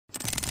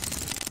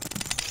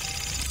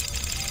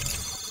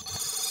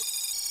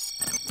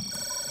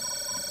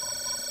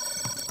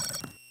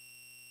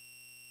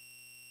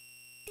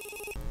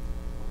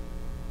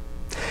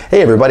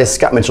Hey everybody,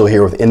 Scott Mitchell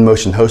here with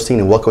InMotion Hosting,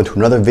 and welcome to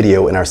another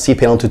video in our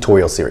cPanel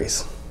tutorial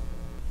series.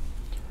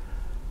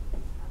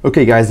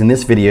 Okay guys, in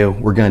this video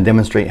we're going to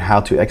demonstrate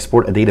how to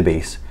export a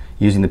database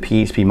using the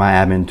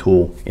phpMyAdmin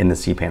tool in the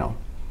cPanel.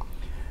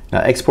 Now,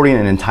 exporting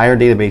an entire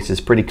database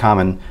is pretty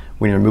common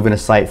when you're moving a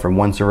site from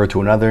one server to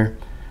another,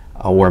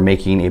 or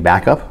making a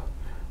backup,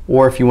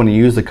 or if you want to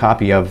use a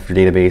copy of your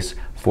database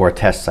for a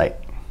test site.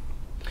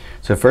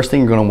 So the first thing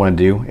you're going to want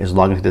to do is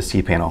log into the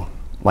cPanel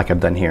like I've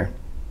done here.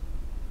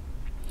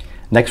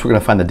 Next, we're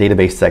going to find the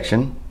database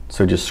section,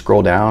 so just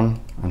scroll down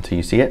until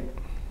you see it.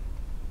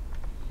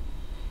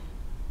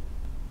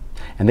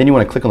 And then you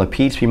want to click on the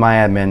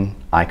phpMyAdmin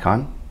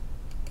icon,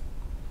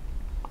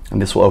 and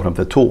this will open up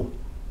the tool.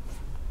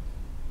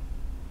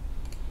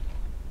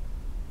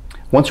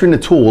 Once you're in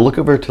the tool, we'll look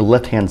over to the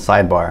left-hand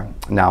sidebar.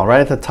 Now, right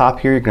at the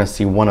top here, you're going to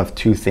see one of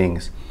two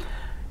things.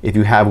 If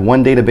you have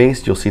one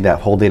database, you'll see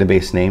that whole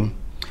database name.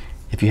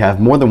 If you have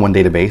more than one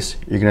database,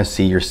 you're going to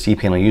see your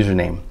cPanel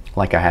username,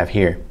 like I have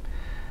here.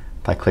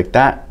 If I click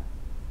that,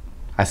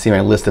 I see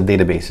my list of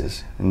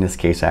databases. In this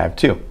case, I have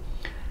two.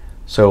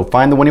 So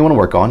find the one you want to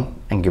work on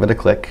and give it a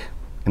click.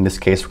 In this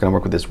case, we're going to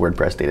work with this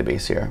WordPress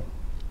database here.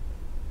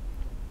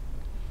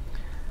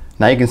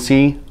 Now you can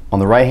see on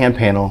the right-hand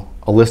panel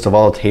a list of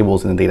all the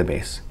tables in the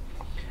database.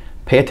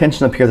 Pay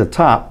attention up here at the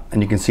top,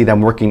 and you can see that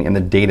I'm working in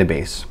the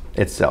database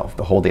itself,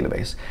 the whole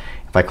database.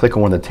 If I click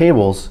on one of the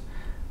tables,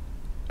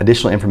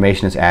 additional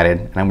information is added,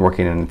 and I'm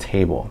working in a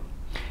table.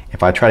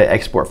 If I try to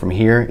export from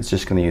here, it's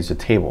just going to use a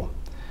table.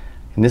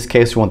 In this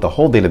case, we want the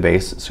whole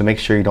database, so make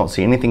sure you don't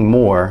see anything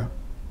more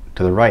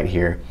to the right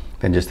here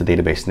than just the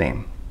database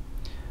name.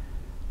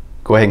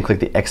 Go ahead and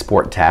click the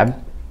Export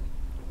tab.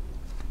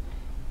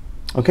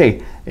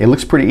 Okay, it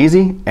looks pretty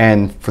easy,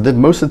 and for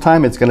most of the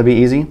time it's going to be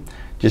easy.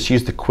 Just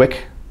use the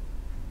quick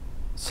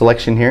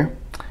selection here.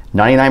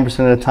 99%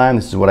 of the time,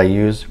 this is what I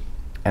use,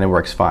 and it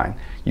works fine.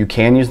 You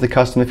can use the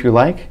custom if you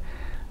like.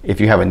 If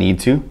you have a need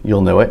to,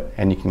 you'll know it,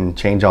 and you can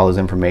change all this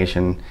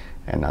information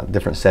and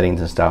different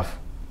settings and stuff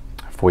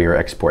for your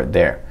export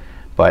there.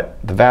 But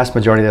the vast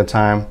majority of the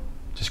time,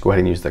 just go ahead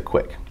and use the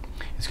quick.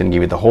 It's going to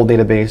give you the whole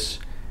database.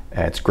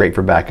 It's great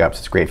for backups,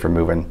 it's great for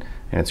moving,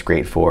 and it's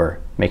great for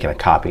making a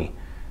copy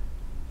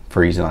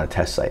for using on a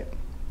test site.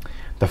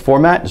 The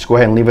format, just go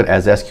ahead and leave it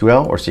as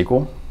SQL or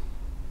SQL,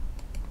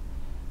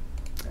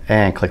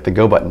 and click the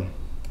Go button.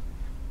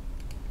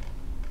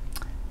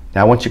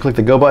 Now once you click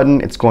the Go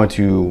button, it's going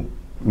to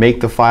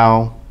make the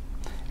file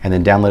and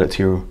then download it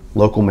to your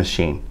local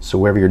machine. So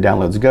wherever your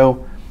downloads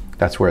go,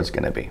 that's where it's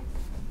going to be.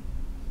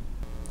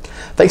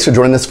 Thanks for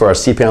joining us for our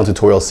cPanel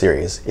tutorial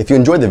series. If you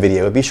enjoyed the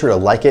video, be sure to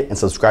like it and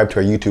subscribe to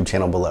our YouTube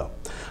channel below.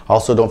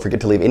 Also, don't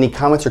forget to leave any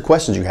comments or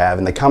questions you have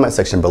in the comment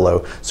section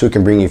below so we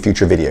can bring you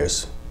future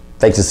videos.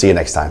 Thanks, and see you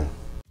next time.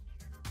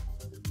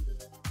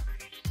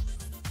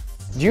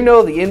 Do you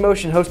know the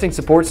InMotion Hosting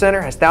Support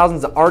Center has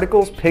thousands of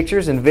articles,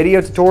 pictures, and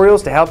video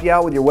tutorials to help you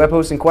out with your web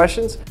hosting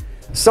questions?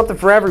 Something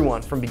for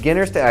everyone, from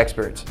beginners to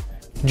experts.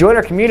 Join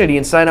our community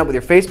and sign up with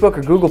your Facebook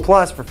or Google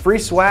Plus for free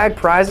swag,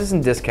 prizes,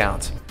 and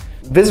discounts.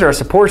 Visit our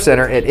support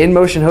center at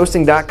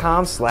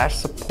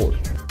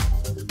inmotionhosting.com/support.